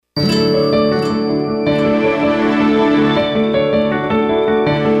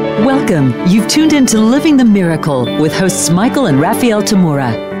Welcome. You've tuned into Living the Miracle with hosts Michael and Raphaelle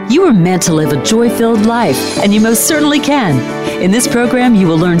Tamura. You are meant to live a joy-filled life, and you most certainly can. In this program, you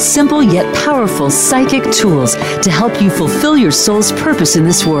will learn simple yet powerful psychic tools to help you fulfill your soul's purpose in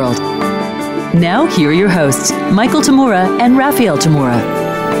this world. Now, here are your hosts, Michael Tamura and Raphaelle Tamura.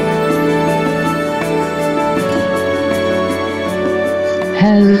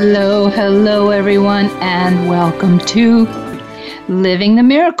 Hello, everyone, and welcome to Living the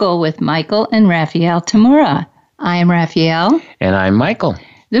Miracle with Michael and Raphaelle Tamura. I am Raphaelle. And I'm Michael.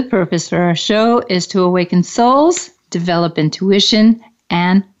 The purpose for our show is to awaken souls, develop intuition,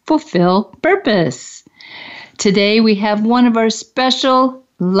 and fulfill purpose. Today, we have one of our special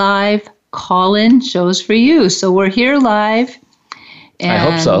live call-in shows for you. So we're here live. And, I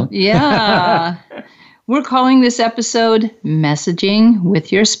hope so. Yeah. We're calling this episode Messaging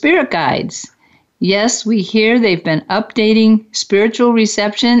with Your Spirit Guides. Yes, we hear they've been updating spiritual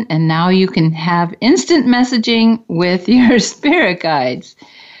reception, and now you can have instant messaging with your spirit guides.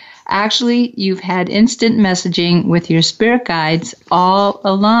 Actually, you've had instant messaging with your spirit guides all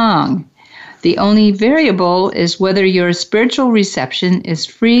along. The only variable is whether your spiritual reception is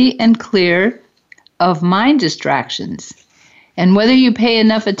free and clear of mind distractions, and whether you pay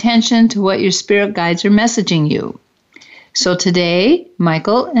enough attention to what your spirit guides are messaging you. So today,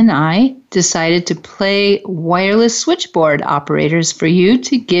 Michael and I decided to play wireless switchboard operators for you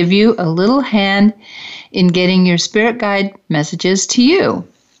to give you a little hand in getting your spirit guide messages to you.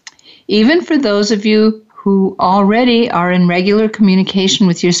 Even for those of you who already are in regular communication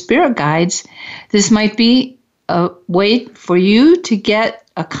with your spirit guides, this might be a way for you to get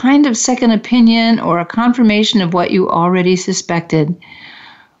a kind of second opinion or a confirmation of what you already suspected.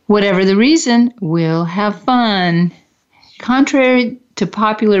 Whatever the reason, we'll have fun. Contrary to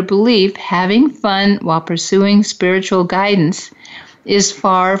popular belief, having fun while pursuing spiritual guidance is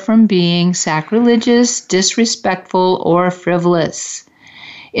far from being sacrilegious, disrespectful, or frivolous.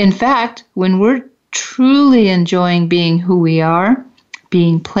 In fact, when we're truly enjoying being who we are,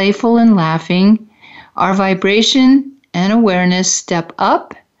 being playful and laughing, our vibration and awareness step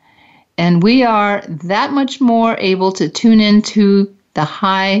up, and we are that much more able to tune into the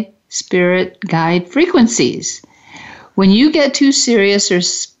high spirit guide frequencies. When you get too serious or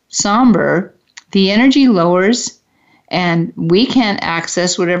somber, the energy lowers, and we can't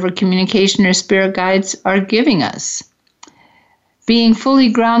access whatever communication or spirit guides are giving us. Being fully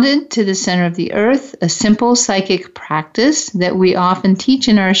grounded to the center of the earth, a simple psychic practice that we often teach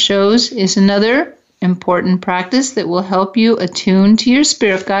in our shows, is another important practice that will help you attune to your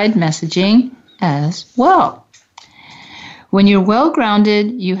spirit guide messaging as well. When you're well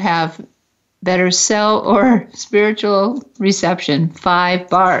grounded, you have better cell or spiritual reception, 5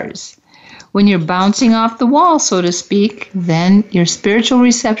 bars. When you're bouncing off the wall, so to speak, then your spiritual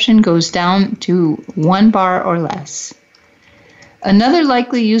reception goes down to 1 bar or less. Another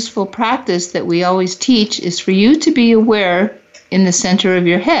likely useful practice that we always teach is for you to be aware in the center of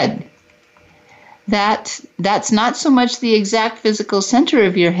your head. That's not so much the exact physical center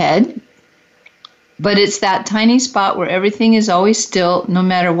of your head, but it's that tiny spot where everything is always still, no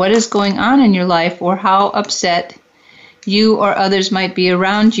matter what is going on in your life or how upset you or others might be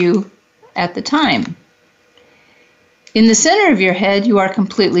around you at the time. In the center of your head, you are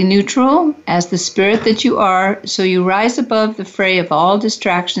completely neutral as the spirit that you are, so you rise above the fray of all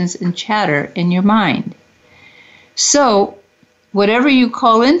distractions and chatter in your mind. So, whatever you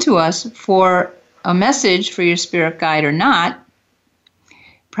call into us for a message for your spirit guide or not,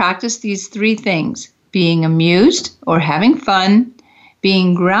 practice these 3 things: being amused or having fun,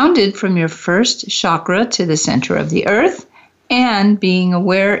 being grounded from your first chakra to the center of the earth, and being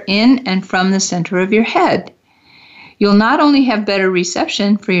aware in and from the center of your head. You'll not only have better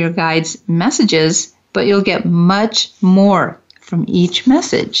reception for your guide's messages, but you'll get much more from each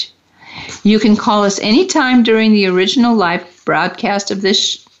message. You can call us anytime during the original live broadcast of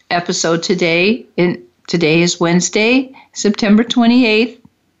this episode today. Today is Wednesday, September 28th.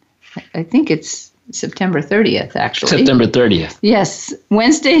 I think it's September 30th, actually. September 30th. Yes,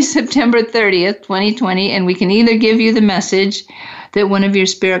 Wednesday, September 30th, 2020, and we can either give you the message that one of your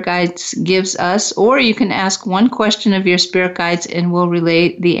spirit guides gives us, or you can ask one question of your spirit guides and we'll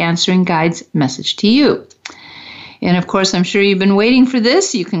relay the answering guide's message to you. And of course, I'm sure you've been waiting for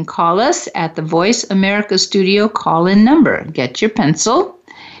this. You can call us at the VoiceAmerica Studio call-in number. Get your pencil.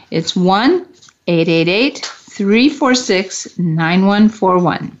 It's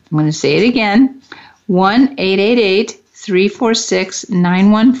 1-888-346-9141. I'm going to say it again.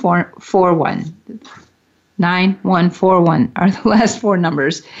 1-888-346-9141. 9141 are the last 4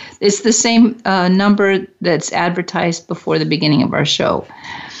 numbers. It's the same number that's advertised before the beginning of our show.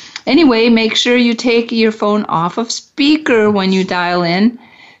 Anyway, make sure you take your phone off of speaker when you dial in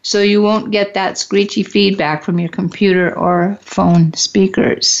so you won't get that screechy feedback from your computer or phone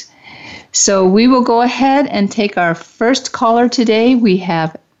speakers. So we will go ahead and take our first caller today. We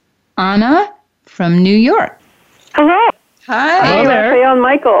have Anna from New York. Hello. Hi. Hi, Raphaelle and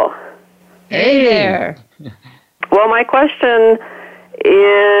Michael. Hey there. Well, my question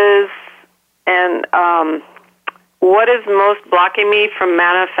is, what is most blocking me from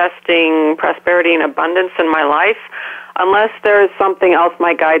manifesting prosperity and abundance in my life? Unless there is something else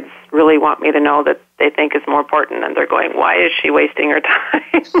my guides really want me to know that they think is more important, and they're going, why is she wasting her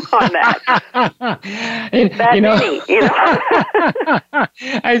time on that?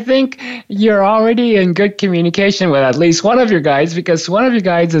 I think you're already in good communication with at least one of your guides, because one of your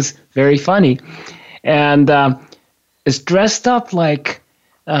guides is very funny and is dressed up like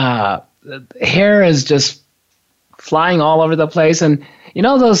hair is just flying all over the place. And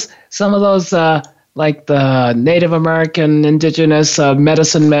some of those like the Native American indigenous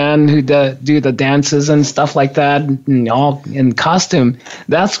medicine man who do the dances and stuff like that, and all in costume.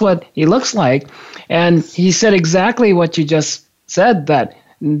 That's what he looks like. And he said exactly what you just said, that,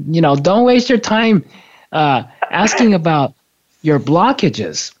 don't waste your time asking about your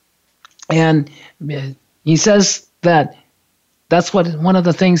blockages. And he says that that's what one of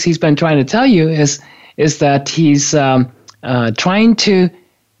the things he's been trying to tell you is that he's trying to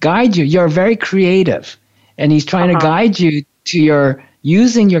guide you. You're very creative, and he's trying to guide you to your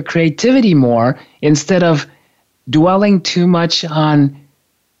using your creativity more instead of dwelling too much on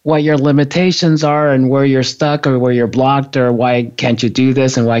what your limitations are and where you're stuck or where you're blocked or why can't you do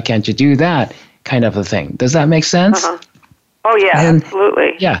this and why can't you do that kind of a thing. Does that make sense? Oh, yeah,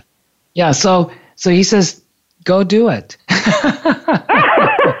 absolutely. Yeah. So he says, go do it.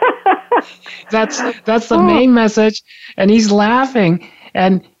 That's the main message. And he's laughing.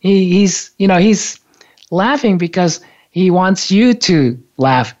 And he's laughing because he wants you to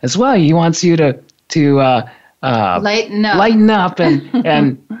laugh as well. He wants you to lighten up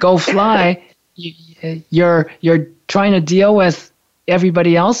and go fly. You're trying to deal with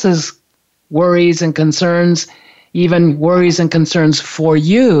everybody else's worries and concerns, even worries and concerns for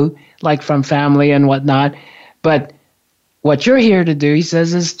you, like from family and whatnot. But what you're here to do, he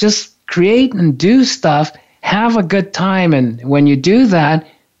says, is just create and do stuff. Have a good time, and when you do that,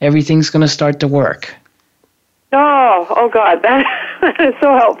 everything's going to start to work. Oh God, that is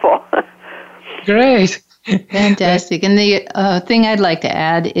so helpful. Great. Fantastic. And the thing I'd like to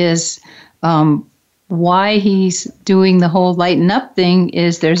add is why he's doing the whole lighten up thing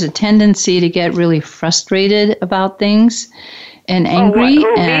is there's a tendency to get really frustrated about things and angry.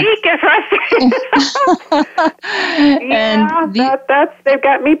 Get frustrated. They've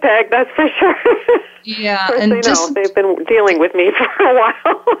got me pegged, that's for sure. Yeah, and they've been dealing with me for a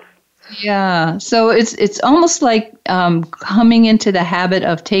while. Yeah, so it's almost like coming into the habit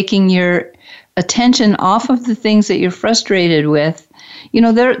of taking your attention off of the things that you're frustrated with.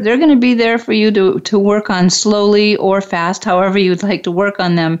 They're going to be there for you to work on slowly or fast, however you'd like to work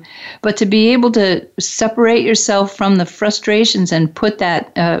on them. But to be able to separate yourself from the frustrations and put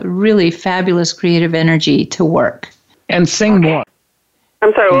that really fabulous creative energy to work. And sing more.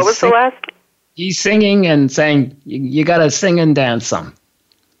 I'm sorry, what was the last? He's singing and saying, you got to sing and dance some.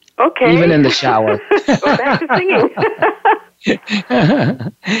 Okay. Even in the shower. Go back to singing.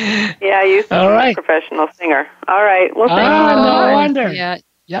 Yeah, I used to be a professional singer. All right. Well, thank you. No wonder. Yeah.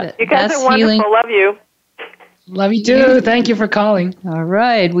 You guys are wonderful. Healing. Love you. Love you too. Thank you for calling. All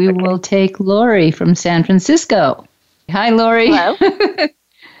right. We will take Lori from San Francisco. Hi, Lori. Hello.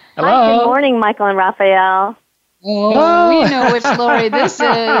 Hello. Hi, good morning, Michael and Raphaelle. Oh, we know which Lori this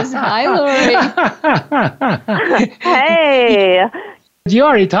is. Hi, Lori. Hey. You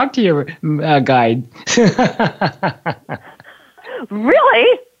already talked to your guide.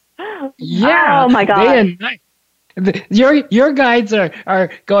 Really? Yeah. Oh my God. Your guides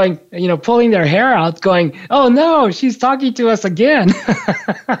are going, pulling their hair out, going, oh no, she's talking to us again.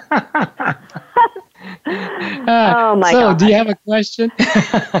 Oh my God. So, do you have a question?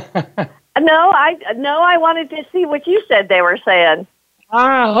 No, I wanted to see what you said they were saying.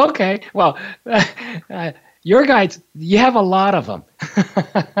 Okay. Well, your guides, you have a lot of them.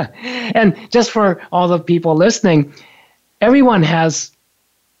 And just for all the people listening, everyone has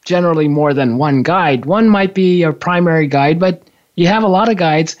generally more than one guide. One might be your primary guide, but you have a lot of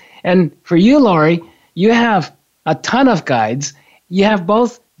guides. And for you, Lori, you have a ton of guides. You have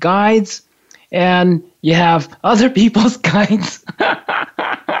both guides and you have other people's guides.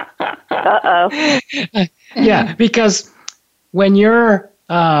 Uh-oh. Yeah, because when you're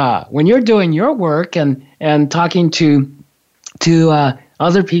doing your work and talking to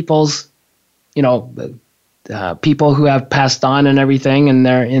other people's, people who have passed on and everything, and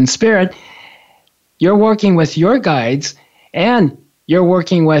they're in spirit. You're working with your guides, and you're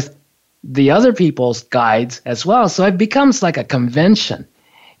working with the other people's guides as well. So it becomes like a convention.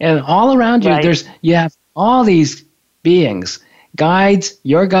 And all around you, you have all these beings, guides,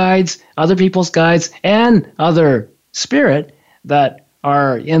 your guides, other people's guides, and other spirit that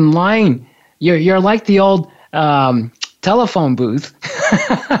are in line. You're like the old telephone booth.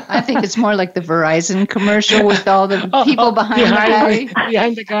 I think it's more like the Verizon commercial with all the people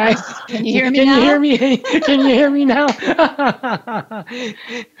behind the guy. Can you hear me now? Can you hear me now?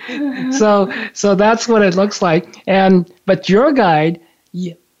 So that's what it looks like. But your guide,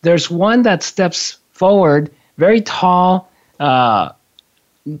 there's one that steps forward, very tall, more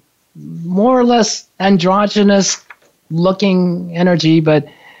or less androgynous looking energy, but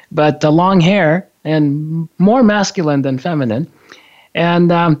the long hair and more masculine than feminine,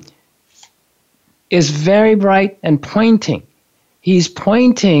 and is very bright and pointing. He's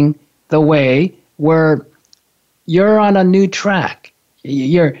pointing the way where you're on a new track.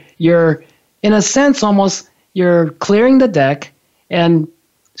 You're in a sense almost you're clearing the deck and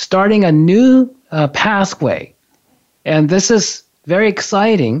starting a new pathway. And this is very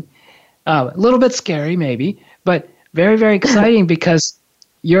exciting, a little bit scary maybe, but very, very exciting because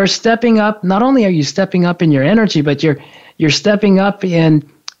you're stepping up. Not only are you stepping up in your energy, but you're stepping up in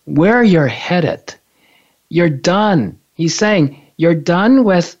where you're headed. You're done. He's saying you're done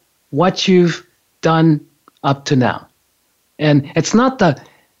with what you've done up to now. And it's not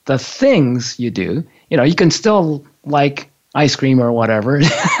the things you do. You can still like ice cream or whatever.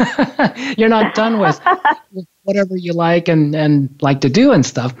 You're not done with whatever you like and like to do and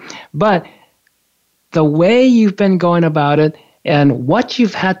stuff. But the way you've been going about it and what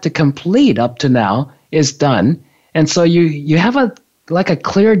you've had to complete up to now is done. And so you have a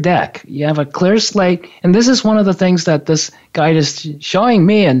clear deck. You have a clear slate. And this is one of the things that this guide is showing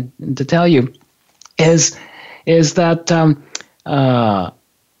me and to tell you is that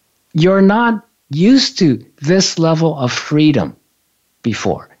you're not used to this level of freedom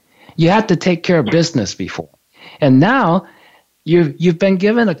before. You had to take care of business before. And now you've been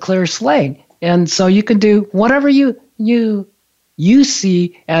given a clear slate. And so you can do whatever you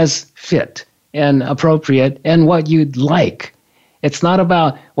see as fit and appropriate and what you'd like. It's not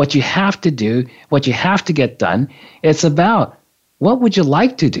about what you have to do, what you have to get done. It's about what would you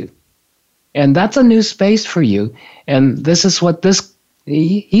like to do. And that's a new space for you. And this is what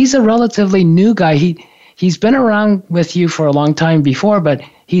he's a relatively new guy. He's been around with you for a long time before, but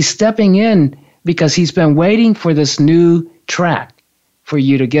he's stepping in because he's been waiting for this new track, for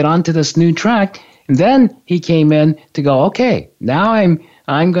you to get onto this new track. And then he came in to go, okay, now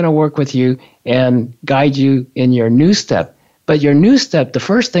I'm going to work with you and guide you in your new step. But your new step, the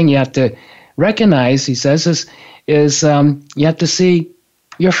first thing you have to recognize, he says, is you have to see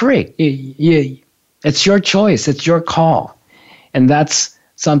you're free. It's your choice. It's your call. And that's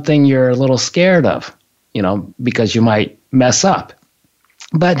something you're a little scared of, because you might mess up.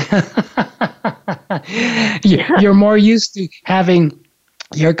 But you're more used to having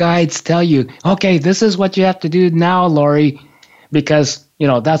your guides tell you, okay, this is what you have to do now, Lori, because,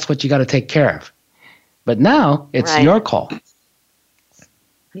 that's what you got to take care of. But now it's your call.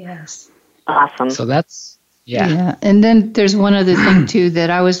 Yes. Awesome. So that's, Yeah. And then there's one other thing, too, that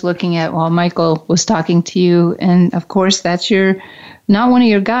I was looking at while Michael was talking to you. And, of course, that's not one of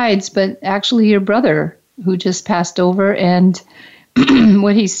your guides, but actually your brother who just passed over. And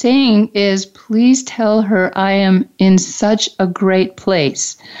what he's saying is, please tell her I am in such a great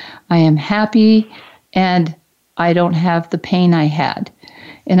place. I am happy and I don't have the pain I had.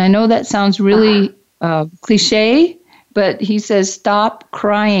 And I know that sounds really cliche, but he says, stop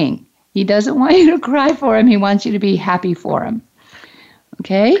crying. He doesn't want you to cry for him. He wants you to be happy for him.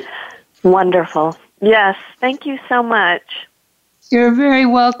 Okay? Wonderful. Yes. Thank you so much. You're very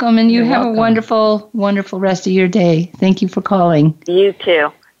welcome, and you have a wonderful, wonderful rest of your day. Thank you for calling. You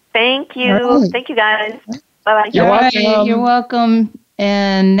too. Thank you. Right. Thank you, guys. Bye-bye. You're welcome. You're welcome.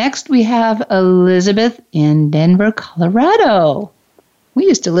 And next we have Elizabeth in Denver, Colorado. We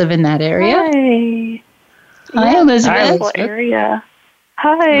used to live in that area. Hi. Hi, Elizabeth. Beautiful area.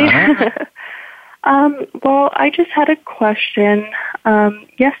 Hi. Well, I just had a question.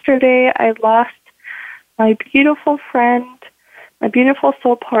 Yesterday, I lost my beautiful friend, my beautiful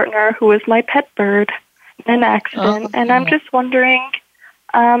soul partner, who was my pet bird, in an accident. And I'm just wondering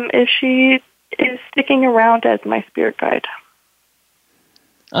if she is sticking around as my spirit guide.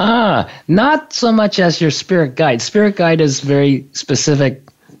 Not so much as your spirit guide. Spirit guide is very specific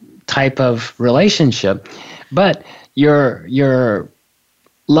type of relationship, but your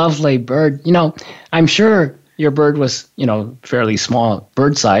lovely bird. I'm sure your bird was, fairly small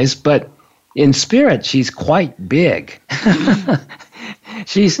bird size, but in spirit, she's quite big.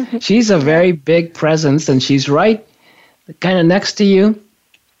 She's a very big presence, and she's right kind of next to you,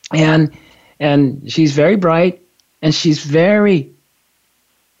 and she's very bright, and she's very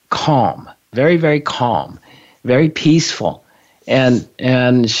calm, very, very calm, very peaceful,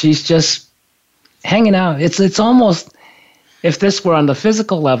 and she's just hanging out. It's almost, if this were on the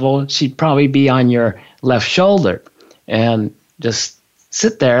physical level, she'd probably be on your left shoulder and just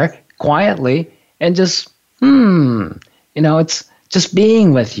sit there quietly and just, it's just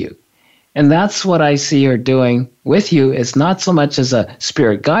being with you. And that's what I see her doing with you. It's not so much as a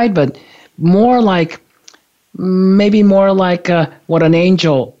spirit guide, but maybe more like what an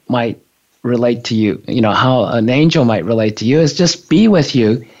angel might relate to you. How an angel might relate to you is just be with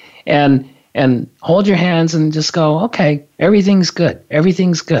you and hold your hands and just go, okay, everything's good.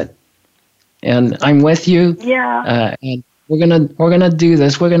 Everything's good. And I'm with you. Yeah. And we're gonna do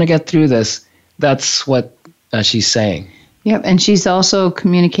this. We're gonna get through this. That's what she's saying. Yep, and she's also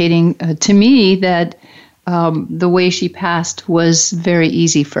communicating to me that the way she passed was very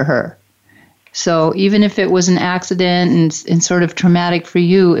easy for her. So even if it was an accident and sort of traumatic for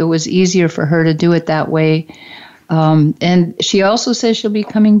you, it was easier for her to do it that way. And she also says she'll be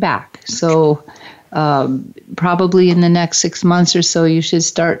coming back. So probably in the next 6 months or so, you should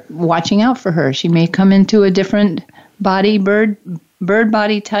start watching out for her. She may come into a different body, bird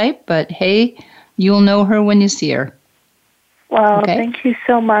body type, but hey, you'll know her when you see her. Wow, okay? Thank you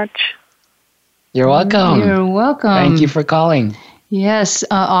so much. You're welcome. You're welcome. Thank you for calling. Yes,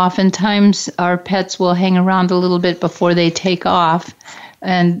 oftentimes our pets will hang around a little bit before they take off,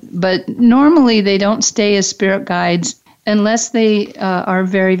 but normally they don't stay as spirit guides unless they are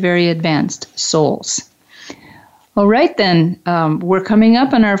very, very advanced souls. All right, then, we're coming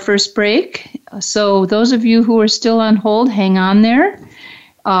up on our first break. So those of you who are still on hold, hang on there.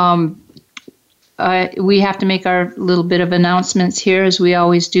 We have to make our little bit of announcements here, as we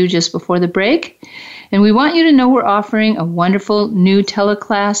always do just before the break. And we want you to know we're offering a wonderful new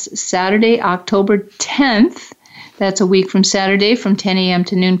teleclass Saturday, October 10th. That's a week from Saturday from 10 a.m.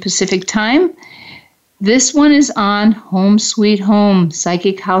 to noon Pacific time. This one is on Home Sweet Home,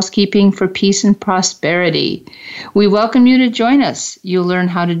 Psychic Housekeeping for Peace and Prosperity. We welcome you to join us. You'll learn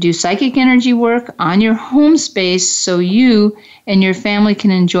how to do psychic energy work on your home space so you and your family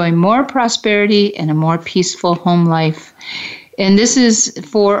can enjoy more prosperity and a more peaceful home life. And this is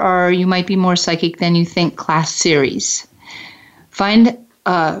for our You Might Be More Psychic Than You Think class series. For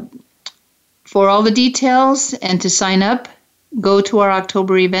all the details and to sign up, go to our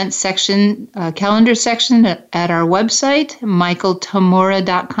October event section, calendar section at our website,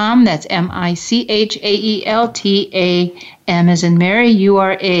 michaeltamura.com. That's MichaelTam as in Mary,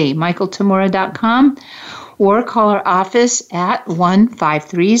 U-R-A, michaeltamura.com. Or call our office at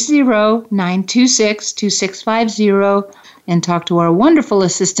 1-530-926-2650 and talk to our wonderful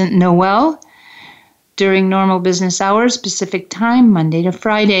assistant, Noelle, during normal business hours, Pacific time, Monday to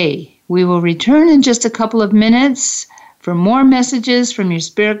Friday. We will return in just a couple of minutes. For more messages from your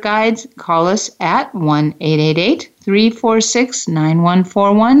spirit guides, call us at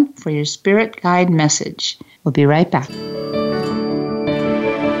 1-888-346-9141 for your spirit guide message. We'll be right back.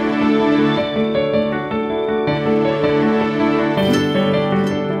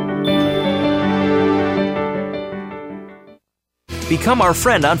 Become our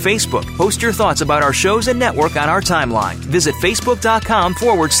friend on Facebook. Post your thoughts about our shows and network on our timeline. Visit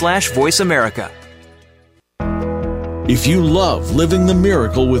Facebook.com/Voice America. If you love Living the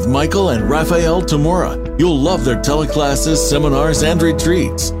Miracle with Michael and Raphaelle Tamura, you'll love their teleclasses, seminars, and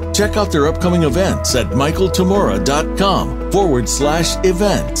retreats. Check out their upcoming events at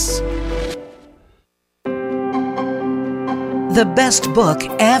michaeltamura.com/events. The best book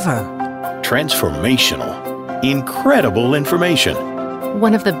ever. Transformational. Incredible information.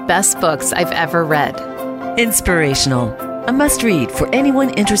 One of the best books I've ever read. Inspirational. A must-read for anyone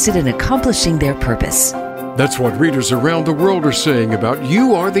interested in accomplishing their purpose. That's what readers around the world are saying about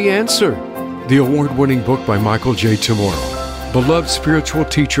You Are the Answer, the award-winning book by Michael J. Tamura, beloved spiritual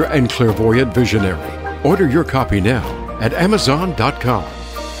teacher and clairvoyant visionary. Order your copy now at Amazon.com.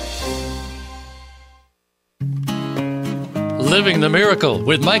 Living the Miracle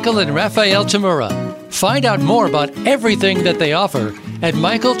with Michael and Raphaelle Tamura. Find out more about everything that they offer at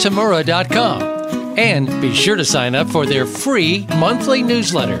michaeltamura.com. And be sure to sign up for their free monthly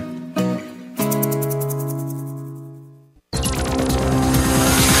newsletter.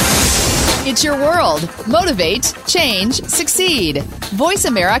 It's your world. Motivate, change, succeed.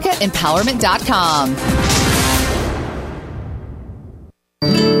 VoiceAmericaEmpowerment.com.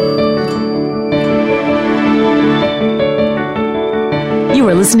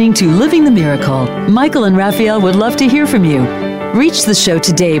 listening to Living the Miracle. Michael and Raphaelle would love to hear from you. Reach the show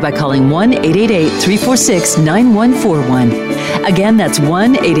today by calling 1-888-346-9141. Again, that's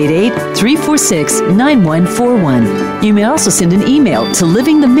 1-888-346-9141. You may also send an email to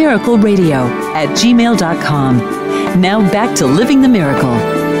livingthemiracleradio@gmail.com. Now back to Living the Miracle.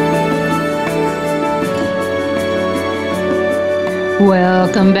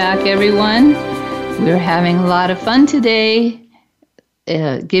 Welcome back, everyone. We're having a lot of fun today,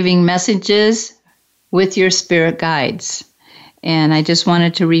 giving messages with your spirit guides. And I just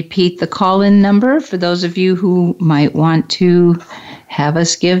wanted to repeat the call-in number for those of you who might want to have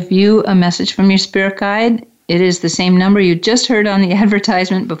us give you a message from your spirit guide. It is the same number you just heard on the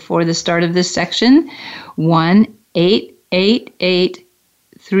advertisement before the start of this section,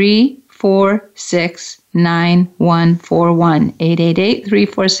 1-888-346-9141,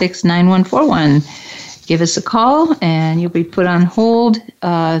 888-346-9141. Give us a call, and you'll be put on hold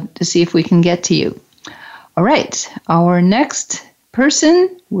to see if we can get to you. All right, our next person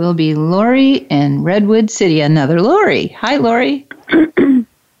will be Lori in Redwood City. Another Lori. Hi, Lori.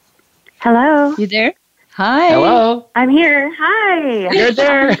 Hello. You there? Hi. Hello. I'm here. Hi. You're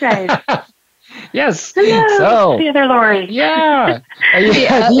there. Guys. Yes. Hello. So, the other Lori. Yeah. The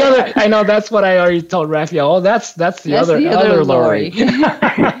other, I know that's what I already told Raphaelle. Oh, that's the other Lori.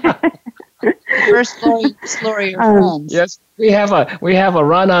 First Lori, Lori are friends. Yes, we have a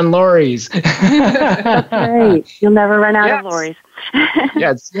run on Lori's. That's right. You'll never run out of Lori's.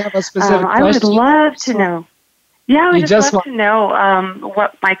 Yes, you have a specific I question. would love to know. Yeah, I would just love to know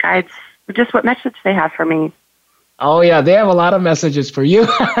what my guides, just what message they have for me. Oh, yeah, they have a lot of messages for you.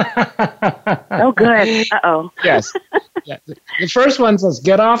 Oh, good. Uh-oh. Yes. Yeah. The first one says,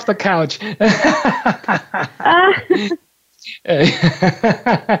 get off the couch.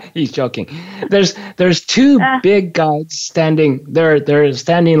 He's joking. There's two big guides standing. They're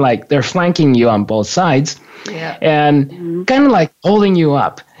standing like they're flanking you on both sides, and kind of like holding you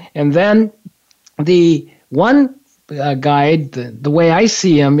up. And then the one guide, the way I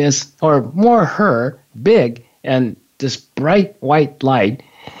see him is, or more her, big and this bright white light,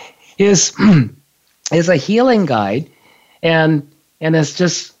 is a healing guide, and it's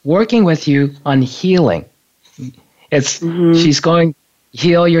just working with you on healing. It's she's going,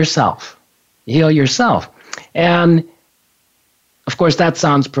 heal yourself, and of course that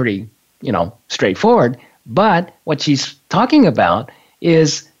sounds pretty, straightforward. But what she's talking about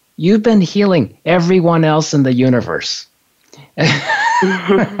is you've been healing everyone else in the universe,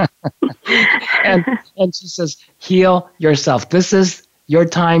 and she says, heal yourself. This is your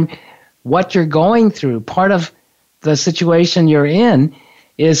time. What you're going through, part of the situation you're in,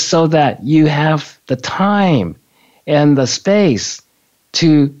 is so that you have the time and the space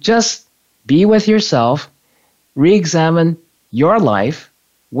to just be with yourself, re-examine your life,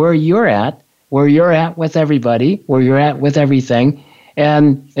 where you're at with everybody, where you're at with everything,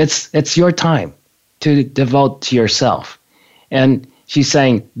 and it's your time to devote to yourself. And she's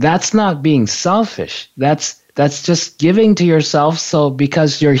saying that's not being selfish. That's just giving to yourself, so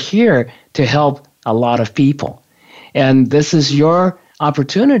because you're here to help a lot of people. And this is your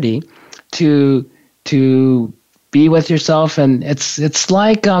opportunity to be with yourself, and it's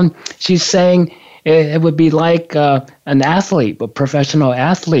like she's saying it would be like an athlete, a professional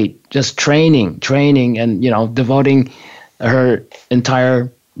athlete, just training, and devoting her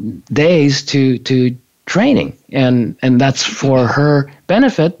entire days to training, and that's for her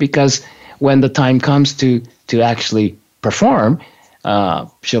benefit, because when the time comes to actually perform,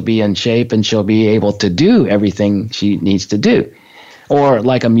 she'll be in shape and she'll be able to do everything she needs to do. Or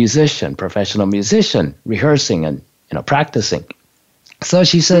like a musician, professional musician, rehearsing and practicing. So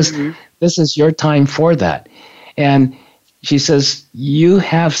she says, this is your time for that. And she says, you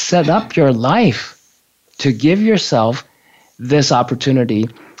have set up your life to give yourself this opportunity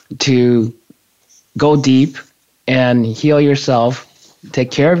to go deep and heal yourself,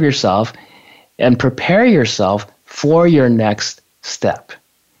 take care of yourself, and prepare yourself for your next step.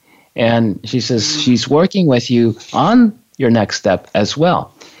 And she says she's working with you on your next step as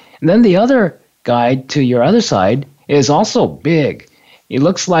well. And then the other guide to your other side is also big. He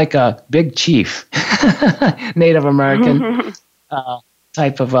looks like a big chief, Native American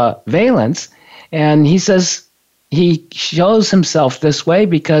type of valence. And he says he shows himself this way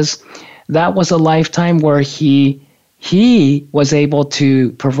because that was a lifetime where he was able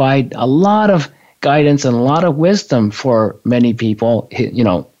to provide a lot of guidance and a lot of wisdom for many people.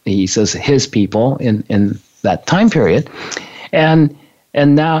 He says his people in that time period, and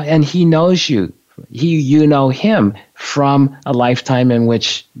he knows you. You know him from a lifetime in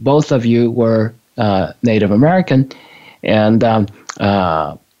which both of you were Native American, and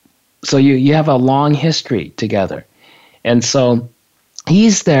so you have a long history together. And so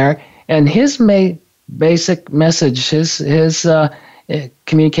he's there, and his basic message, his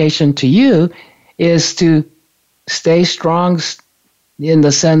communication to you is to stay strong in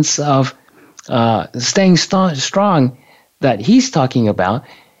the sense of staying strong that he's talking about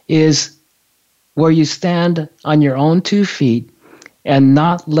is where you stand on your own 2 feet and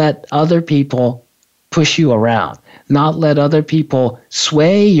not let other people push you around, not let other people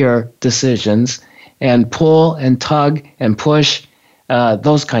sway your decisions and pull and tug and push,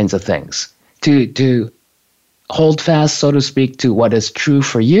 those kinds of things. To hold fast, so to speak, to what is true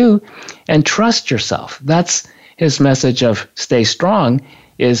for you and trust yourself. That's his message of stay strong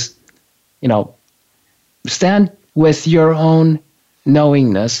is, stand with your own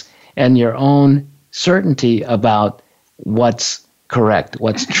knowingness and your own certainty about what's correct,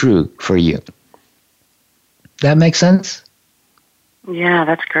 what's true for you. That makes sense? Yeah,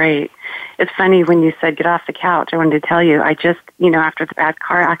 that's great. It's funny when you said get off the couch. I wanted to tell you, I just, after the bad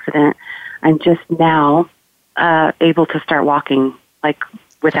car accident, I'm just now able to start walking, like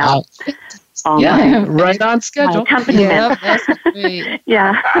without all my right on schedule. Accompaniment. Yeah, that's great.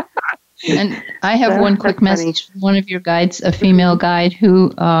 Yeah. And I have one quick message from one of your guides, a female guide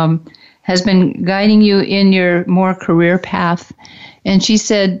who has been guiding you in your more career path. And she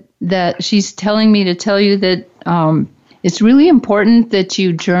said that she's telling me to tell you that it's really important that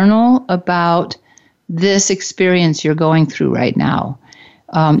you journal about this experience you're going through right now,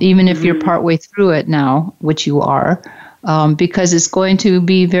 even if you're partway through it now, which you are, because it's going to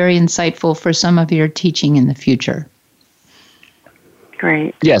be very insightful for some of your teaching in the future.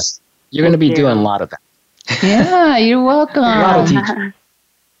 Great. Yes, you're going to be doing a lot of that. Yeah, you're welcome. A lot of teaching.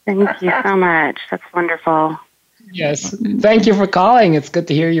 Thank you so much. That's wonderful. Yes. Thank you for calling. It's good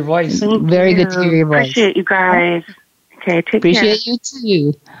to hear your voice. Very good to hear your voice. Appreciate you guys. Okay, take Appreciate care. you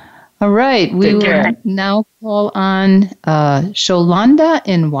too. All right, we will now call on Sholanda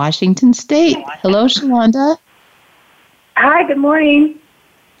in Washington State. Hello, Sholanda. Hi, good morning.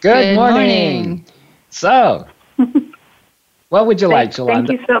 Good morning. So, what would you like, Sholanda?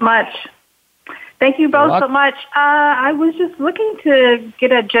 Thank you so much. Thank you both so much. I was just looking to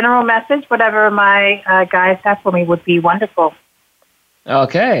get a general message. Whatever my guys have for me would be wonderful.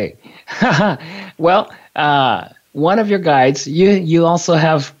 Okay. Well, one of your guides, you also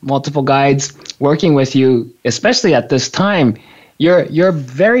have multiple guides working with you, especially at this time. You're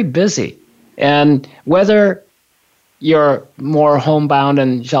very busy. And whether you're more homebound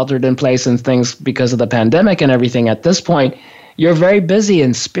and sheltered in place and things because of the pandemic and everything at this point, you're very busy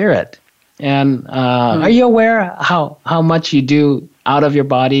in spirit. And are you aware how much you do out of your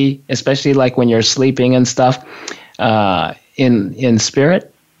body, especially like when you're sleeping and stuff, in spirit?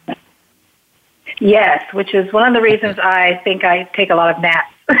 Yes, which is one of the reasons I think I take a lot of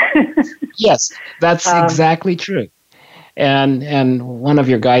naps. Yes, that's exactly true. And one of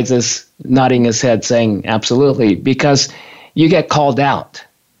your guides is nodding his head saying, absolutely, because you get called out.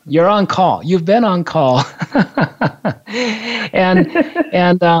 You're on call. You've been on call. and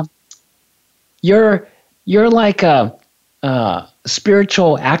you're like a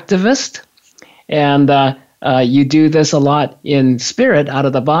spiritual activist, and you do this a lot in spirit out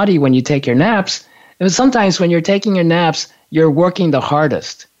of the body when you take your naps. And sometimes when you're taking your naps, you're working the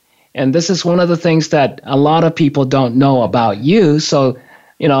hardest. And this is one of the things that a lot of people don't know about you. So,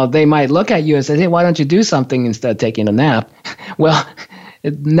 they might look at you and say, hey, why don't you do something instead of taking a nap? Well,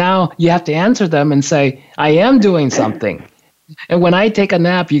 now you have to answer them and say, I am doing something. And when I take a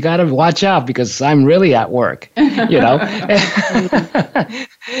nap, you got to watch out because I'm really at work, and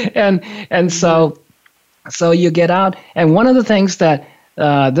so you get out. And one of the things that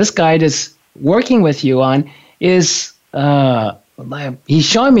this guide is working with you on is he's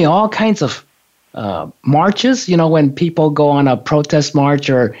showing me all kinds of marches, when people go on a protest march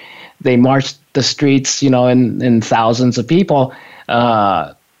or they march the streets, in thousands of people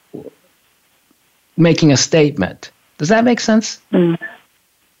making a statement. Does that make sense?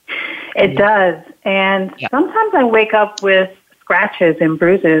 It does. And sometimes I wake up with scratches and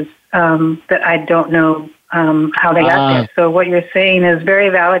bruises that I don't know how they got there. So what you're saying is very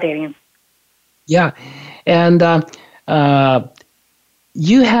validating. Yeah. And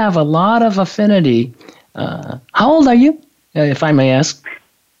you have a lot of affinity. How old are you, if I may ask?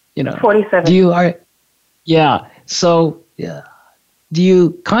 47. So do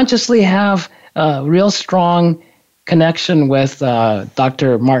you consciously have a real strong connection with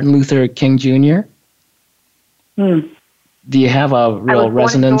Dr. Martin Luther King Jr.? Do you have a real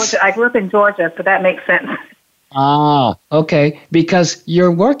resonance? I grew up in Georgia, so that makes sense. Okay. Because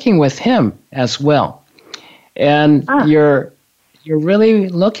you're working with him as well. And you're you're really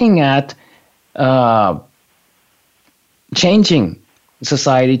looking at changing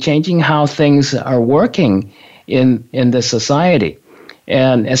society, changing how things are working in the society.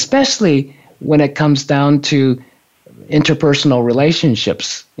 And especially when it comes down to interpersonal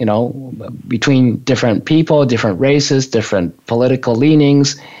relationships, between different people, different races, different political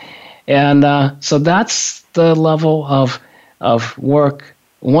leanings. And so that's the level of work,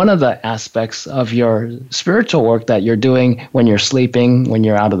 one of the aspects of your spiritual work that you're doing when you're sleeping, when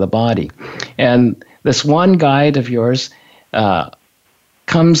you're out of the body. And this one guide of yours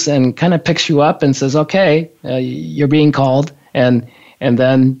comes and kind of picks you up and says, okay, you're being called, and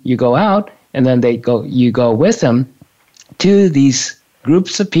then you go out, and then you go with them to these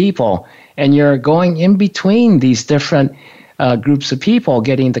groups of people, and you're going in between these different groups of people,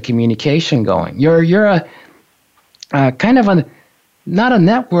 getting the communication going. You're a kind of not a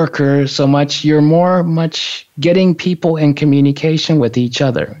networker so much, you're much getting people in communication with each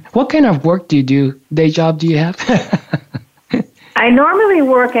other. What kind of work do you do? Day job do you have? I normally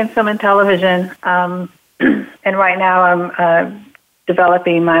work in film and television, and right now I'm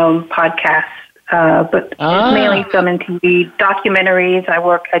developing my own podcast, but it's mainly film and TV, documentaries.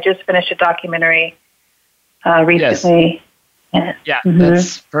 I just finished a documentary recently. Yes. Yeah,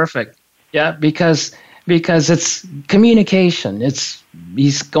 that's perfect. Yeah, because it's communication.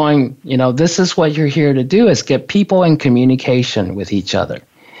 He's going, this is what you're here to do, is get people in communication with each other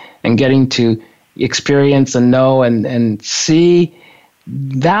and getting to experience and know and see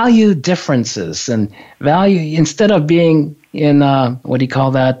value differences and value, instead of being in,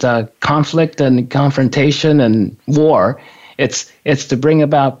 conflict and confrontation and war. It's to bring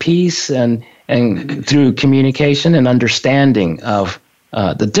about peace and through communication and understanding of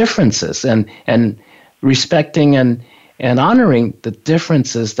the differences and respecting and honoring the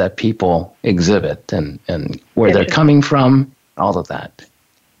differences that people exhibit and where they're coming from, all of that.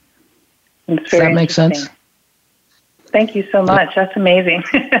 Does that make sense? Thank you so much. That's amazing.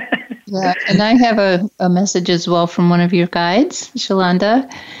 Yeah, and I have a message as well from one of your guides,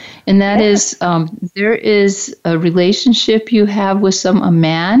 Shalanda, and that is there is a relationship you have with a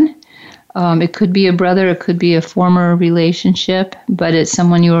man. It could be a brother, it could be a former relationship, but it's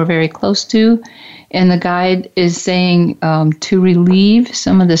someone you are very close to. And the guide is saying to relieve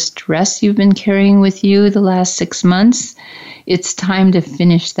some of the stress you've been carrying with you the last 6 months, it's time to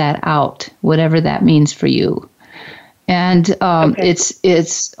finish that out, whatever that means for you. And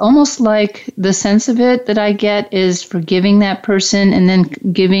it's almost like the sense of it that I get is forgiving that person and then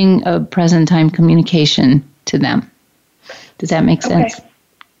giving a present time communication to them. Does that make sense?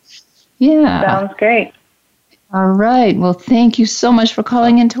 Yeah. Sounds great. All right. Well, thank you so much for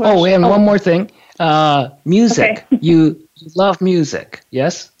calling into our show. And one more thing. Music. Okay. You love music,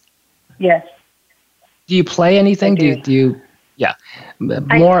 yes? Yes. Do you play anything? Do you yeah.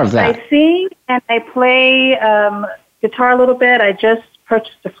 More of that. I sing and I play guitar a little bit. I just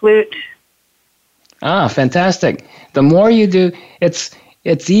purchased a flute. Fantastic. The more you do, it's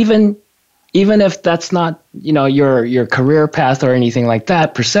even if that's not, your career path or anything like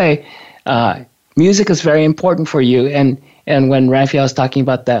that per se, music is very important for you. And when Raphaelle is talking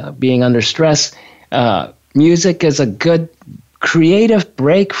about that being under stress, music is a good creative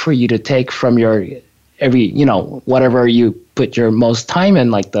break for you to take from your whatever you put your most time in,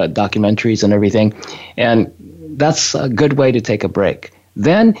 like the documentaries and everything. And that's a good way to take a break.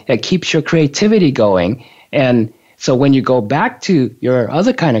 Then it keeps your creativity going. And so when you go back to your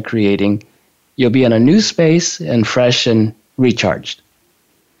other kind of creating, you'll be in a new space and fresh and recharged.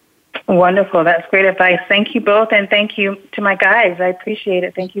 Wonderful. That's great advice. Thank you both, and thank you to my guys. I appreciate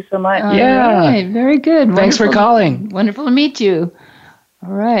it. Thank you so much. Yeah. All right. Very good. Thanks for calling. Wonderful to meet you.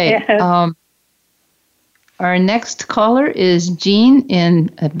 All right. Yes. Our next caller is Jean in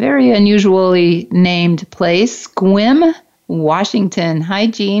a very unusually named place, Sequim, Washington. Hi,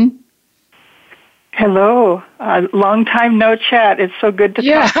 Jean. Hello. Long time no chat. It's so good to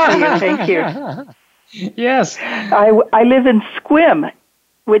talk to you. Thank you. Yes. I live in Sequim,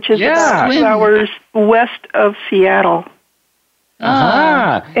 which is about 2 hours west of Seattle.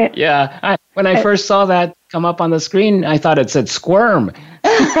 Yeah. When I first saw that come up on the screen, I thought it said squirm.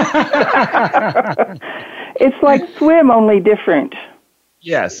 It's like swim, only different.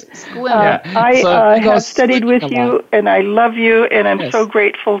 Yes. I have studied with you, and I love you, and I'm so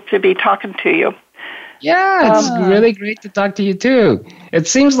grateful to be talking to you. Yeah, it's really great to talk to you, too. It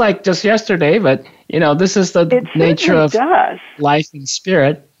seems like just yesterday, but, this is the nature of life and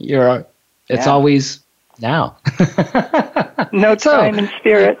spirit. It's always now. No time in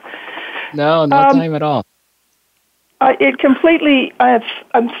spirit. No time at all.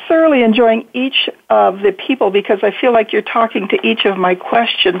 I'm thoroughly enjoying each of the people because I feel like you're talking to each of my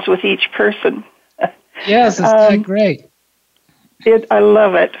questions with each person. Yes, it's great. I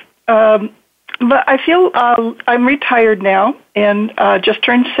love it. But I feel I'm retired now and just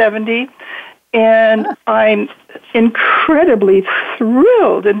turned 70, and I'm incredibly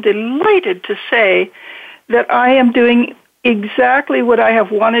thrilled and delighted to say that I am doing exactly what I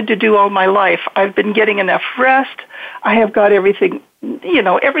have wanted to do all my life. I've been getting enough rest. I have got everything,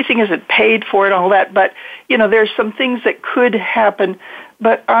 everything isn't paid for and all that, but, there's some things that could happen,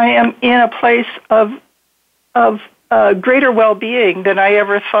 but I am in a place of greater well-being than I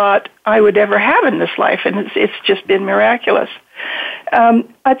ever thought I would ever have in this life, and it's just been miraculous.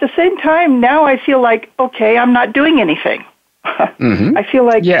 At the same time, now I feel like, okay, I'm not doing anything. Mm-hmm. I feel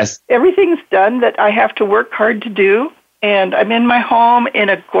like everything's done that I have to work hard to do, and I'm in my home in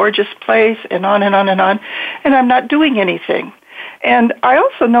a gorgeous place, and on and on and on, and I'm not doing anything. And I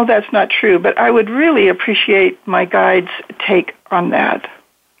also know that's not true, but I would really appreciate my guide's take on that.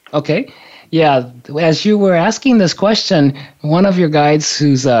 Okay. Yeah, as you were asking this question, one of your guides,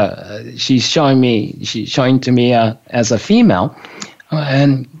 who's she's showing to me as a female,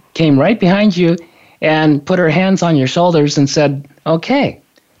 and came right behind you and put her hands on your shoulders and said, "Okay,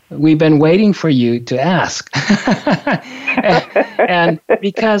 we've been waiting for you to ask," and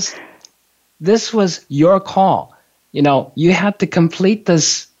because this was your call, you had to complete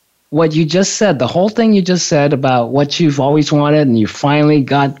this. What you just said, the whole thing you just said about what you've always wanted, and you finally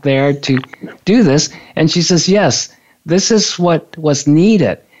got there to do this. And she says, yes, this is what was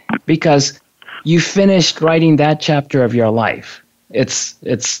needed because you finished writing that chapter of your life. It's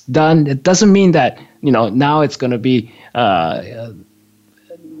done. It doesn't mean that, now it's going to be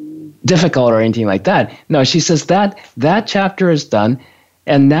difficult or anything like that. No, she says that chapter is done,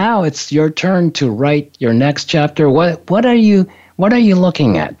 and now it's your turn to write your next chapter. What are you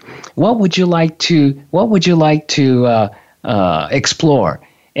looking at? What would you like to explore?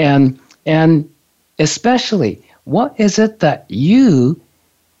 And especially, what is it that you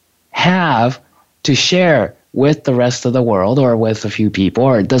have to share with the rest of the world, or with a few people,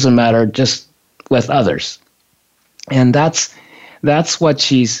 or it doesn't matter, just with others? And that's what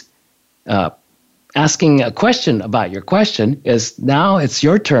she's asking a question about. Your question is, now it's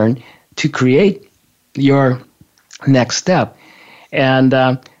your turn to create your next step. And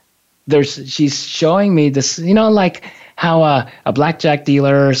she's showing me this, like how a blackjack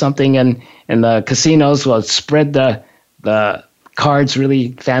dealer or something in the casinos will spread the cards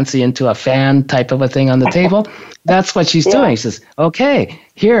really fancy into a fan type of a thing on the table. That's what she's doing. She says, okay,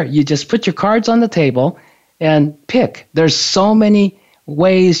 here, you just put your cards on the table and pick. There's so many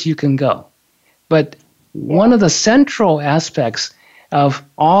ways you can go. But one of the central aspects of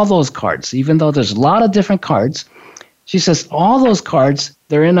all those cards, even though there's a lot of different cards, she says all those cards,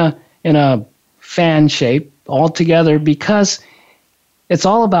 they're in a fan shape all together because it's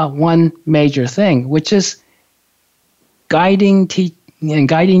all about one major thing, which is guiding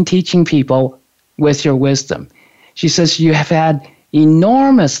teaching people with your wisdom. She says you have had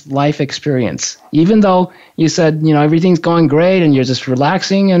enormous life experience, even though you said, everything's going great and you're just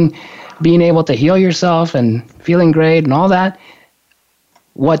relaxing and being able to heal yourself and feeling great and all that.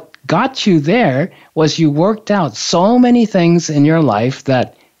 What got you there was you worked out so many things in your life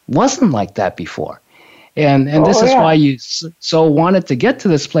that wasn't like that before. And this is why you so wanted to get to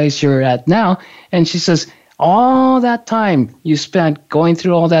this place you're at now. And she says, all that time you spent going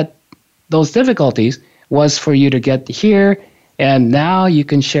through all those difficulties was for you to get here, and now you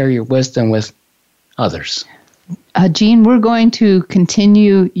can share your wisdom with others. Jean, we're going to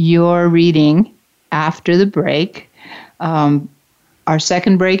continue your reading after the break. Our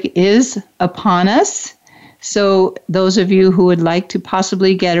second break is upon us. So those of you who would like to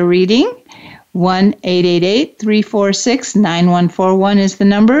possibly get a reading, 1-888-346-9141 is the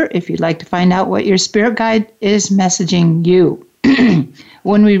number if you'd like to find out what your spirit guide is messaging you.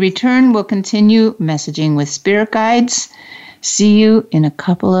 When we return, we'll continue messaging with spirit guides. See you in a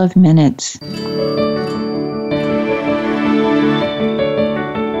couple of minutes.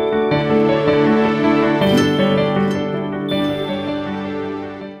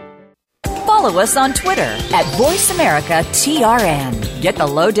 Follow us on Twitter at VoiceAmericaTRN. Get the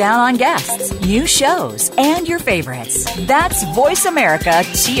lowdown on guests, new shows, and your favorites. That's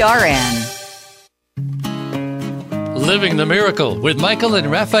VoiceAmericaTRN. Living the Miracle with Michael and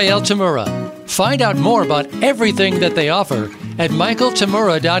Raphaelle Tamura. Find out more about everything that they offer at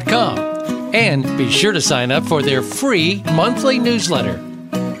michaeltamura.com. And be sure to sign up for their free monthly newsletter.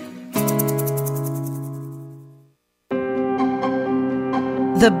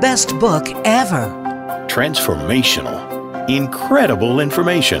 The best book ever. transformational, incredible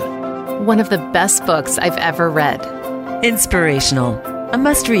information. One of the best books I've ever read. Inspirational. A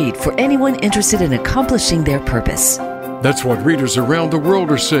must-read for anyone interested in accomplishing their purpose. That's what readers around the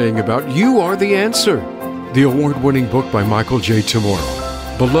world are saying about You Are the Answer, the award-winning book by Michael J.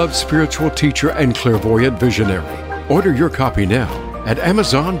 Tamura, beloved spiritual teacher and clairvoyant visionary. Order your copy now at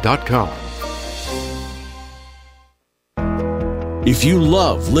Amazon.com. If you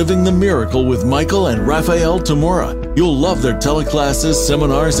love Living the Miracle with Michael and Raphaelle Tamura, you'll love their teleclasses,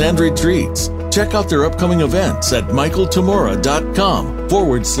 seminars, and retreats. Check out their upcoming events at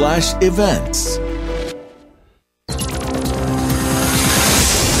michaeltamura.com/events.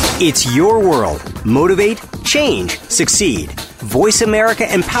 It's your world. Motivate, change, succeed.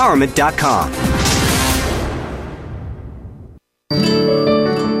 VoiceAmericaEmpowerment.com.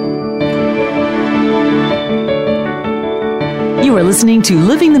 You are listening to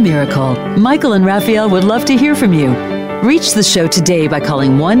Living the Miracle. Michael and Raphaelle would love to hear from you. Reach the show today by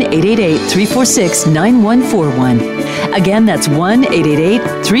calling 1-888-346-9141. Again, that's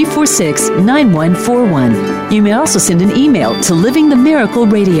 1-888-346-9141. You may also send an email to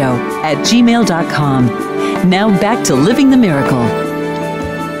livingthemiracleradio@gmail.com. Now back to Living the Miracle.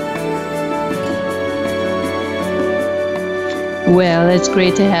 Well, it's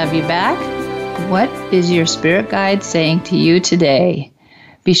great to have you back. What is your spirit guide saying to you today?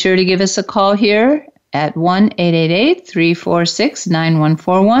 Be sure to give us a call here at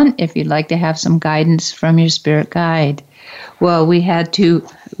 1-888-346-9141 if you'd like to have some guidance from your spirit guide. Well, we had to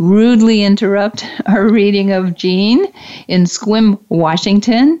rudely interrupt our reading of Jean in Sequim,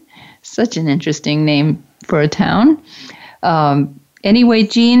 Washington. Such an interesting name for a town. Anyway,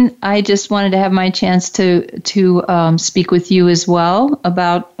 Jean, I just wanted to have my chance to speak with you as well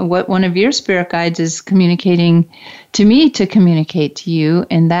about what one of your spirit guides is communicating to me to communicate to you,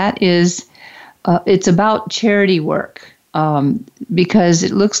 and that is it's about charity work, because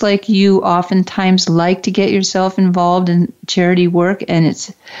it looks like you oftentimes like to get yourself involved in charity work, and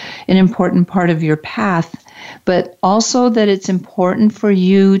it's an important part of your path. But also that it's important for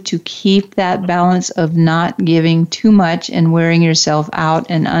you to keep that balance of not giving too much and wearing yourself out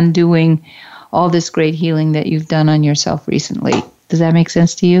and undoing all this great healing that you've done on yourself recently. Does that make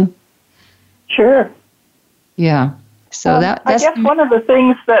sense to you? Sure. Yeah. So that's... I guess one of the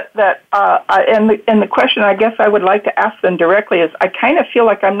things that and the question I guess I would like to ask them directly is, I kind of feel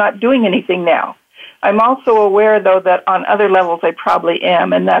like I'm not doing anything now. I'm also aware, though, that on other levels I probably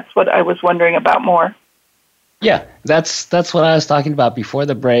am, and that's what I was wondering about more. Yeah, that's what I was talking about before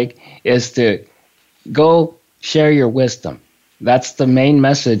the break, is to go share your wisdom. That's the main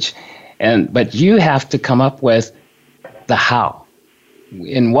message. But you have to come up with the how.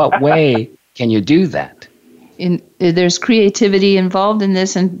 In what way can you do that? There's creativity involved in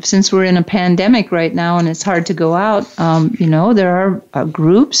this, and since we're in a pandemic right now and it's hard to go out, there are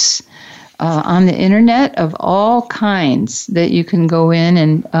groups on the internet of all kinds that you can go in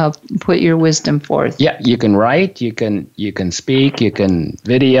and put your wisdom forth. Yeah, you can write, you can speak, you can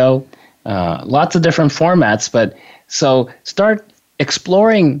video, lots of different formats. But so start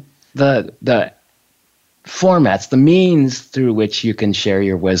exploring the formats, the means through which you can share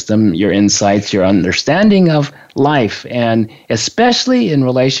your wisdom, your insights, your understanding of life, and especially in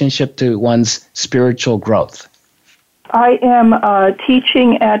relationship to one's spiritual growth. I am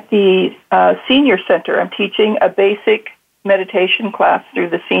teaching at the senior center. I'm teaching a basic meditation class through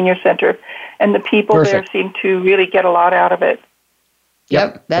the senior center, and the people there seem to really get a lot out of it.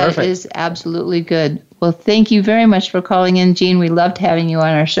 Yep, that is absolutely good. Well, thank you very much for calling in, Jean. We loved having you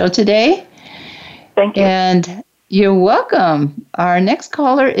on our show today. Thank you. And you're welcome. Our next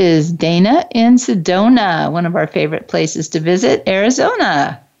caller is Dana in Sedona, one of our favorite places to visit,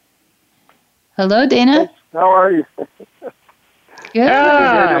 Arizona. Hello, Dana. How are you?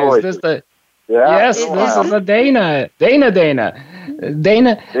 Good. Is this the... Yes, this is the Dana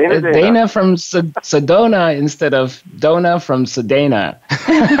from Sedona instead of Dona from Sedana.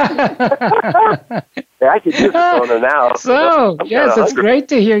 I could use Sedona now. So, yes, it's great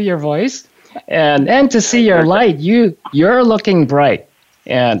to hear your voice and to see your light. You're looking bright.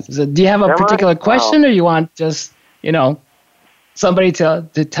 And so do you have a particular question, or you want just, somebody to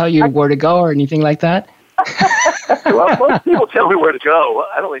tell you where to go or anything like that? Well, most people tell me where to go.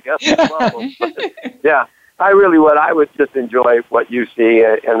 I don't think that's the problem. Yeah, I would just enjoy what you see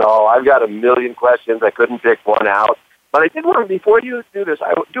and all. I've got a million questions. I couldn't pick one out. But I did want to, before you do this,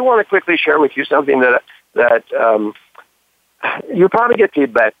 I do want to quickly share with you something that you probably get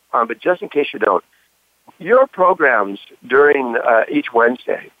feedback on, but just in case you don't, your programs during each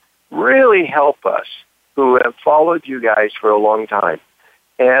Wednesday really help us who have followed you guys for a long time.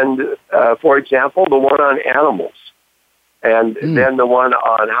 And, for example, the one on animals, and then the one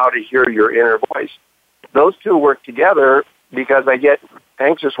on how to hear your inner voice. Those two work together because I get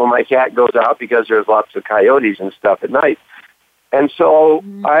anxious when my cat goes out because there's lots of coyotes and stuff at night. And so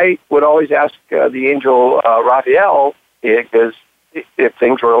I would always ask the angel Raphaelle if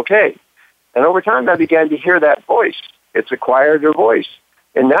things were okay. And over time, I began to hear that voice. It's acquired her voice.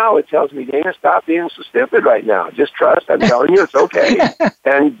 And now it tells me, Dana, stop being so stupid right now. Just trust. I'm telling you it's okay.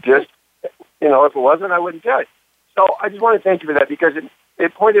 And just, if it wasn't, I wouldn't tell you. So I just want to thank you for that because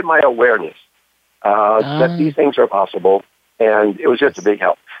it pointed my awareness that these things are possible. And it was just a big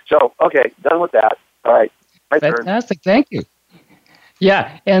help. So, okay, done with that. All right. My Fantastic. Turn. Thank you.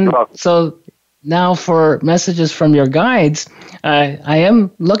 Yeah. And so now for messages from your guides, I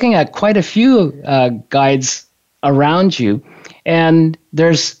am looking at quite a few guides around you. And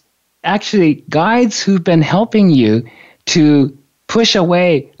there's actually guides who've been helping you to push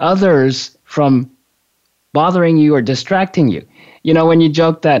away others from bothering you or distracting you. When you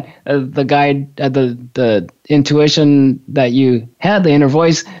joke that the guide, the intuition that you had, the inner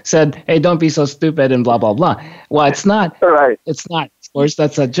voice said, hey, don't be so stupid and blah, blah, blah. Well, it's not. Right. It's not. Of course,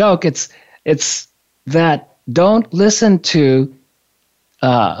 that's a joke. It's that don't listen to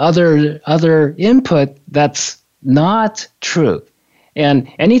other input that's not true.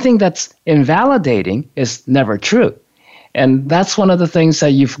 And anything that's invalidating is never true. And that's one of the things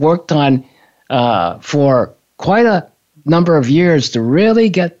that you've worked on for quite a number of years to really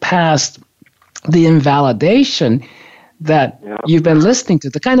get past the invalidation that you've been listening to,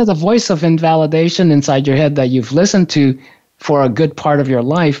 the kind of the voice of invalidation inside your head that you've listened to for a good part of your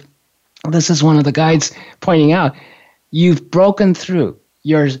life. This is one of the guides pointing out, you've broken through.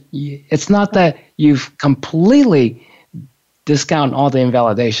 It's not that you've completely discount all the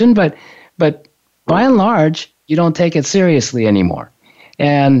invalidation, but by and large, you don't take it seriously anymore.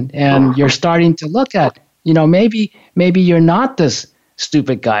 And you're starting to look at, maybe you're not this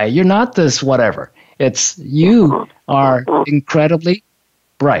stupid guy. You're not this whatever. It's you are incredibly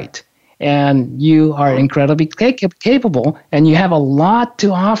bright and you are incredibly capable and you have a lot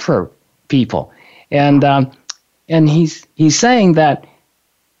to offer people. And he's saying that,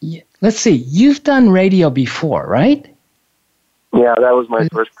 let's see, you've done radio before, right? Yeah, that was my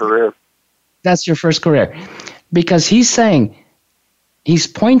first career. That's your first career. Because he's saying, he's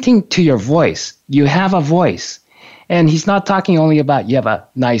pointing to your voice. You have a voice. And he's not talking only about you have a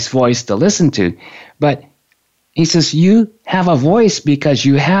nice voice to listen to, but he says you have a voice because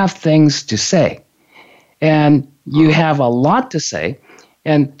you have things to say. And you have a lot to say.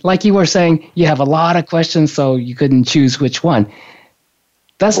 And like you were saying, you have a lot of questions, so you couldn't choose which one.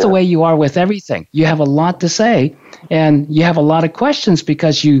 That's the way you are with everything. You have a lot to say, and you have a lot of questions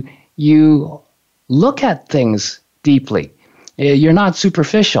because you look at things deeply. You're not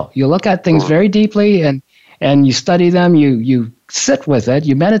superficial. You look at things very deeply, and you study them. You sit with it.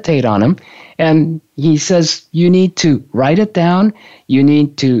 You meditate on them. And he says you need to write it down. You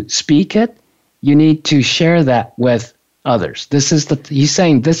need to speak it. You need to share that with others. He's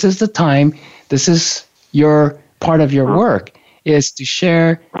saying this is the time. This is your part of your work, is to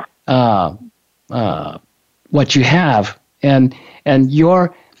share what you have and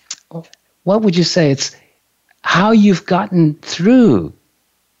your, what would you say, it's how you've gotten through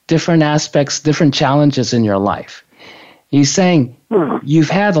different aspects, different challenges in your life. He's saying you've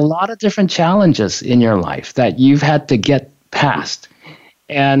had a lot of different challenges in your life that you've had to get past.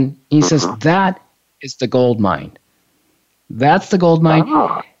 And he says that is the gold mine. That's the gold mine.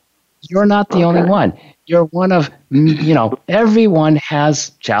 You're not the only one. You're one of, everyone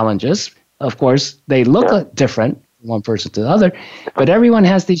has challenges. Of course, they look different from one person to the other, but everyone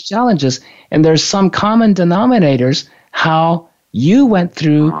has these challenges, and there's some common denominators how you went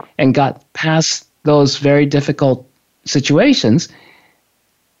through and got past those very difficult situations.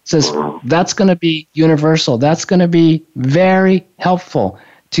 Says that's going to be universal. That's going to be very helpful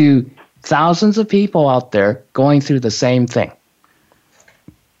to thousands of people out there going through the same thing.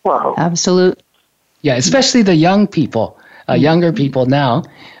 Wow. Absolutely. Yeah, especially the young people, younger people now.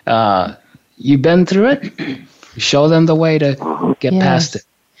 You've been through it. Show them the way to get past it.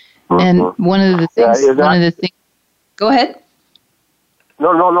 And one of the things, go ahead.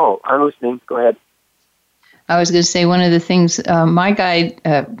 No, I'm listening. Go ahead. I was going to say one of the things my guide,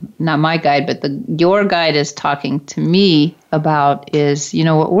 not my guide, but your guide is talking to me about is,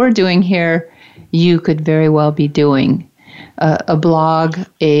 what we're doing here, you could very well be doing. A blog,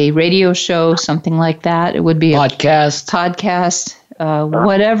 a radio show, something like that. It would be podcast,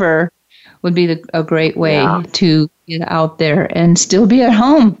 whatever would be a great way to get out there and still be at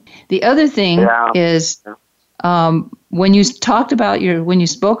home. The other thing is when you spoke about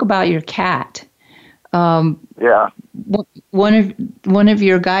your cat, one of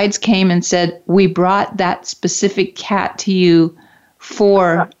your guides came and said, we brought that specific cat to you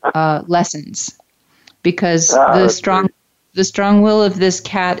for lessons because the strong will of this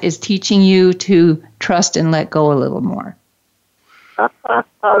cat is teaching you to trust and let go a little more.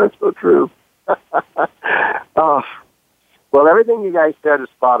 That's so true. Well, everything you guys said is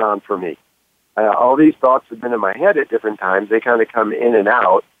spot on for me. All these thoughts have been in my head at different times. They kind of come in and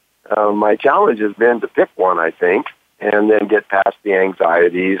out. My challenge has been to pick one, I think, and then get past the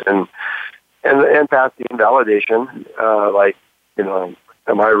anxieties and past the invalidation.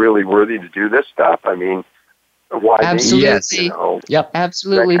 Am I really worthy to do this stuff? I mean, why? Absolutely. Yes. Yep.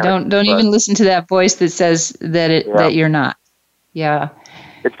 Absolutely. Don't even listen to that voice that says that you're not. Yeah.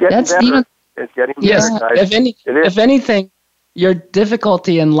 It's getting better. It's getting better. Yes. If anything, your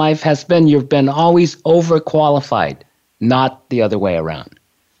difficulty in life has been you've been always overqualified, not the other way around.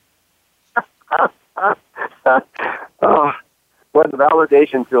 Well, the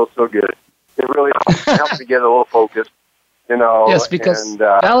validation feels so good. It really helps me get a little focused, Yes, because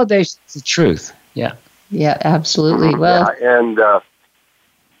validation is the truth. Yeah. Yeah, absolutely. Well,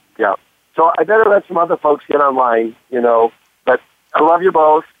 So I better let some other folks get online, But I love you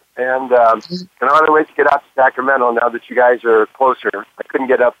both, and I don't wait to get out to Sacramento now that you guys are closer. I couldn't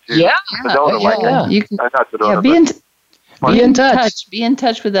get up to Sedona. Not Sedona. Be in touch. Be in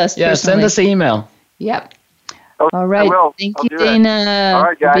touch with us. Yeah, personally. send us an email. Yep. Okay, all right. Thank you,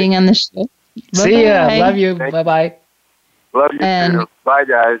 Dana, for being on the show. Bye-bye. See ya. Love you. Bye-bye. Love you too. Bye,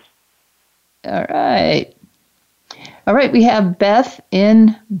 guys. All right. All right. We have Beth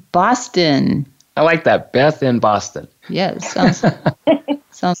in Boston. I like that. Beth in Boston. Yes. Sounds like the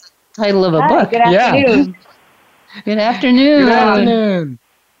title of a book. Good afternoon. Yeah. Good afternoon. Good afternoon.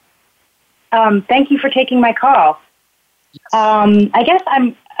 Thank you for taking my call. Yes. I guess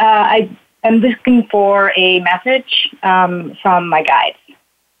I'm looking for a message from my guides.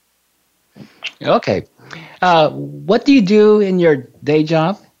 Okay. What do you do in your day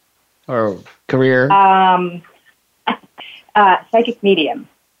job or career? Psychic medium.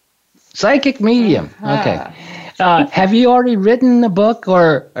 Psychic medium. Okay. Have you already written a book,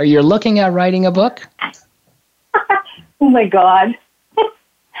 or are you looking at writing a book? Oh my God,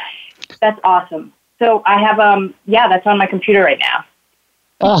 that's awesome. So I have that's on my computer right now.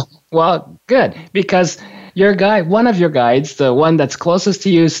 Oh, well, good, because your guide, one of your guides, the one that's closest to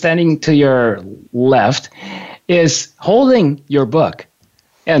you, standing to your left, is holding your book.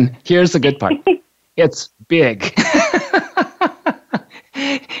 And here's the good part. It's big.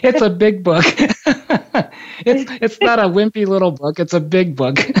 It's a big book. It's not a wimpy little book. It's a big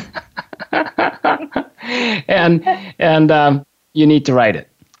book. and you need to write it.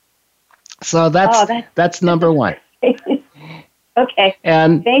 So that's number one. Okay.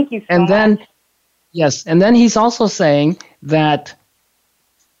 And thank you so then, much. Yes, and then he's also saying that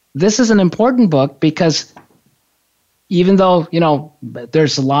this is an important book because even though,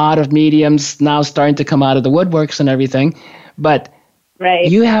 there's a lot of mediums now starting to come out of the woodworks and everything, but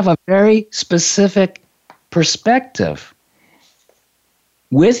you have a very specific perspective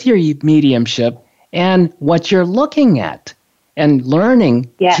with your mediumship and what you're looking at and learning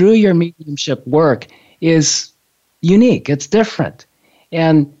through your mediumship work is unique. It's different.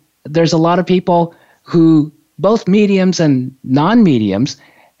 And there's a lot of people who, both mediums and non-mediums,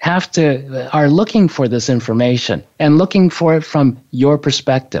 are looking for this information and looking for it from your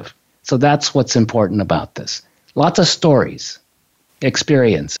perspective. So that's what's important about this. Lots of stories,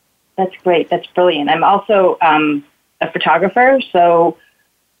 experience. That's great. That's brilliant. I'm also a photographer, so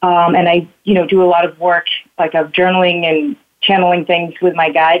and I do a lot of work like of journaling and channeling things with my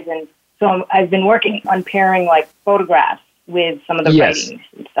guides, and so I've been working on pairing like photographs with some of the writings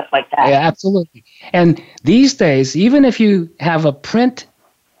and stuff like that. Yeah, absolutely. And these days, even if you have a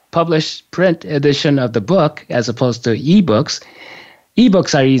published print edition of the book as opposed to ebooks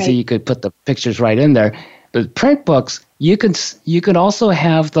are easy. You could put the pictures right in there. But print books, you could also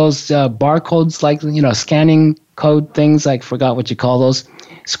have those barcodes, like scanning code things. I forgot what you call those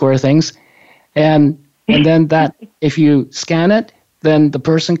square things, and then that if you scan it, then the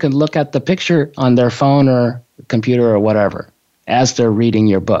person can look at the picture on their phone or computer or whatever as they're reading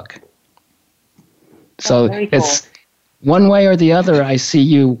your book. So it's one way or the other. I see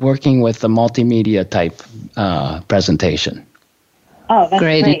you working with the multimedia type presentation. Oh, that's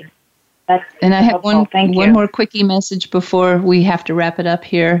great. And I have one more quickie message before we have to wrap it up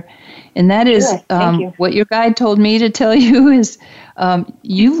here. And that is what your guide told me to tell you is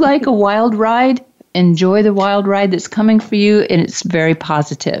you like a wild ride, enjoy the wild ride that's coming for you, and it's very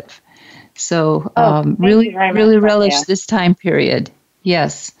positive. So really relish this time period.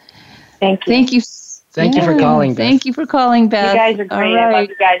 Yes. Thank you. Thank you. Thank you for calling, Beth. Thank you for calling, Beth. You guys are great. I love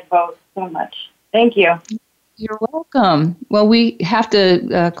you guys both so much. Thank you. You're welcome. Well, we have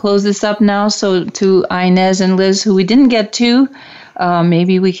to close this up now. So to Inez and Liz, who we didn't get to,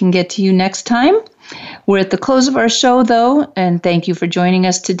 maybe we can get to you next time. We're at the close of our show, though, and thank you for joining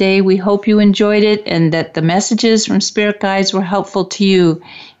us today. We hope you enjoyed it and that the messages from Spirit Guides were helpful to you,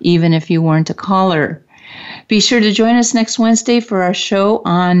 even if you weren't a caller. Be sure to join us next Wednesday for our show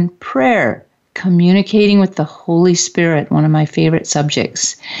on prayer, communicating with the Holy Spirit, one of my favorite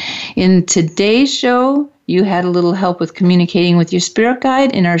subjects. In today's show, you had a little help with communicating with your spirit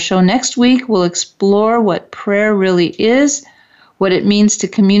guide. In our show next week, we'll explore what prayer really is, what it means to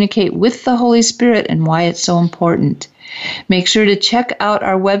communicate with the Holy Spirit, and why it's so important. Make sure to check out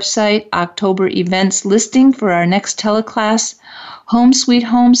our website, October events listing for our next teleclass, Home Sweet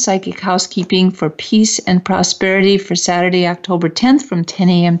Home Psychic Housekeeping for Peace and Prosperity for Saturday, October 10th from 10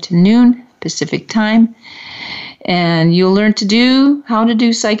 a.m. to noon Pacific Time. And you'll learn how to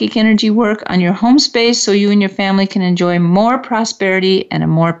do psychic energy work on your home space so you and your family can enjoy more prosperity and a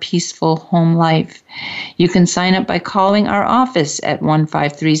more peaceful home life. You can sign up by calling our office at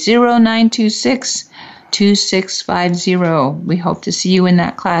 1-530-926-2650. We hope to see you in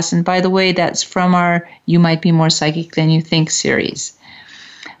that class. And by the way, that's from our You Might Be More Psychic Than You Think series.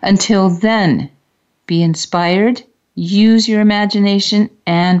 Until then, be inspired, use your imagination,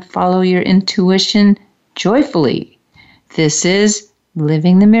 and follow your intuition joyfully. This is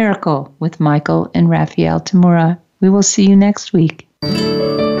Living the Miracle with Michael and Raphaelle Tamura. We will see you next week.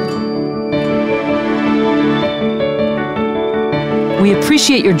 We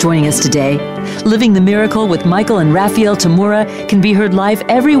appreciate your joining us today. Living the Miracle with Michael and Raphaelle Tamura can be heard live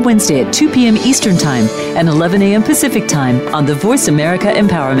every Wednesday at 2 p.m. Eastern Time and 11 a.m. Pacific Time on the Voice America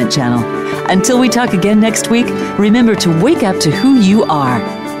Empowerment Channel. Until we talk again next week, remember to wake up to who you are.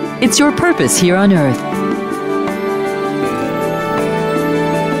 It's your purpose here on Earth.